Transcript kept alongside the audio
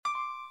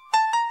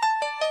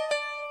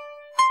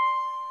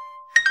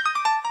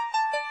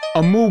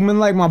A movement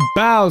like my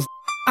bowels,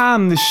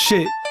 I'm the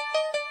shit.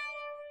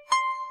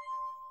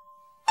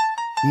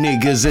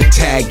 Niggas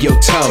tag your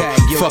toe.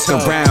 Fuck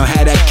around,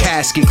 had that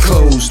casket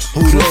closed.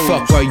 Who the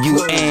fuck are you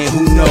and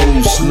who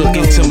knows? Look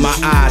into my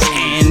eyes,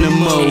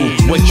 animal.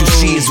 What you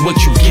see is what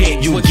you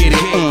get. You get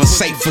it on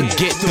sight,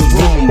 forget the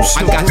rules.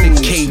 I got the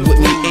K with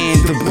me and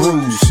the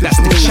bruise. That's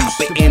the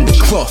chopper and the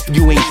cloth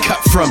you ain't cut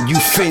from, you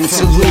fin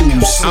to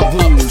lose. I'm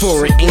up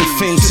for it, ain't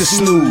fin to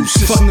snooze.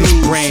 Fuck this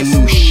brand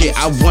new shit,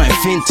 I want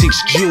vintage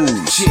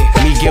jewels.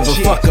 Me give a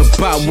fuck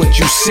about what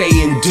you say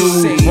and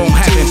do. Won't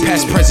happen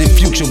past, present,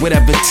 future,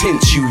 whatever tint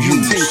you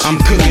use. I'm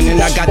cooking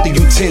and I got the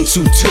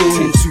utensil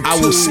too. I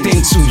will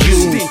stencil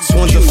you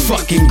on the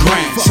fucking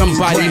ground.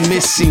 Somebody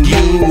missing you.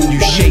 You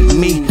shake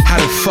me, how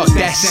the fuck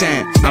that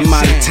sound? I'm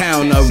out of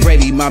town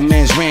already, my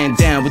mans ran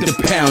down with the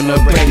pound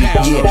already.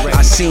 Yeah,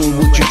 I seen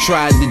what you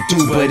tried to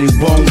do, but it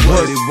won't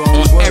work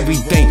on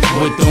everything.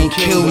 What don't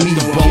kill me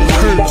won't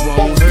hurt.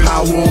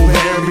 Power over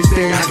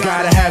everything, I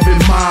gotta have it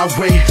my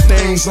way.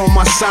 Things on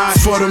my side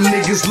for them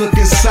niggas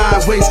looking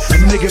sideways. A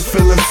nigga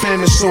feeling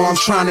famished, so I'm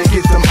trying to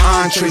get them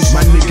entrees.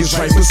 My niggas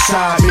right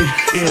beside me,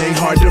 it ain't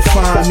hard to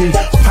find me.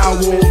 Power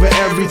over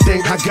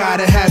everything, I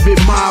gotta have it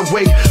my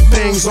way.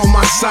 Things on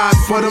my side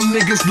for them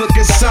niggas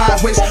looking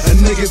sideways. A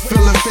nigga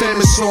feeling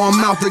famished, so I'm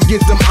out to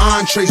get them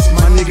entrees.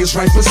 My niggas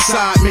right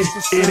beside me,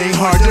 it ain't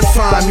hard to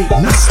find me.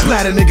 Not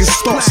splatter niggas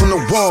thoughts on the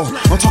wall.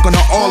 I'm talking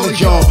to all of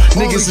y'all.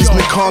 Niggas is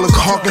McCall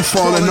and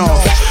falling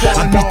off.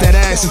 I beat that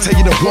ass and tell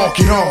you to walk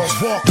it off.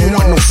 Don't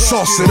want no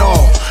sauce at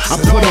all. I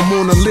put them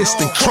on the list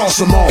and cross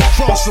them off.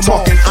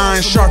 Talking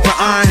iron, sharper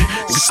iron,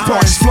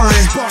 sparks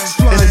flying.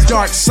 In the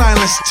dark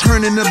silence,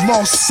 turning to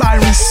lost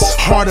sirens.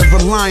 Heart of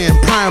a lion,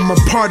 prime a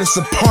part, it's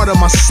a part of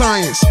my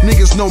science.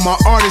 Niggas know my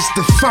art is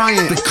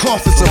defiant. The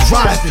cloth is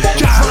arriving.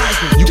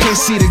 You can't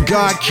see the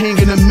God King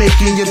in the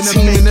making. Your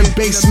team in the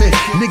basement.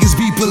 Niggas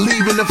be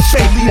believing the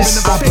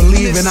fakeness. I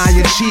believe and I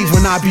achieve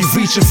when I be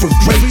reaching for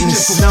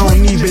greatness. I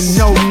don't even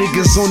know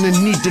niggas on the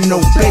need to know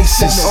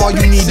basis. All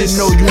you need to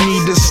know, you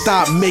need to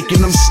stop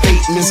making them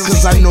statements.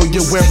 Cause I know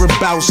your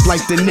whereabouts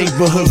like the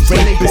neighborhood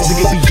rapist.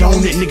 Nigga be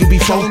on it, nigga be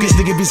focused,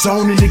 nigga be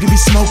zoning, nigga be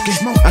smoking.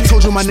 I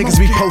told you my niggas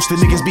be posted,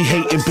 niggas be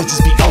hating,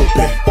 bitches be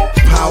open.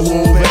 Power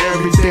over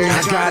everything,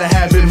 I gotta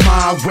have it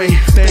my way.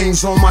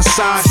 Things on my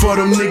side for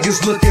them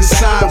niggas looking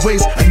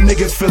sideways. A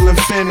nigga feeling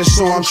famished,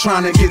 so I'm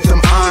trying to get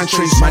them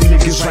entrees. My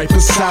niggas right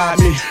beside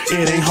me,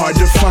 it ain't hard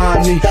to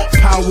find me.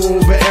 Power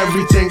over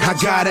everything, I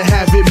gotta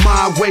have it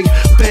my way.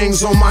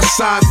 Things on my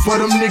side for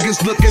them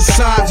niggas looking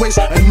sideways.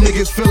 A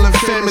nigga feeling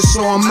famished,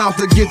 so I'm out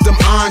to get them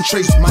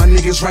entrees. My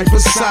niggas right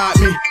beside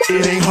me,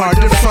 it ain't hard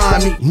to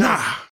find me, nah.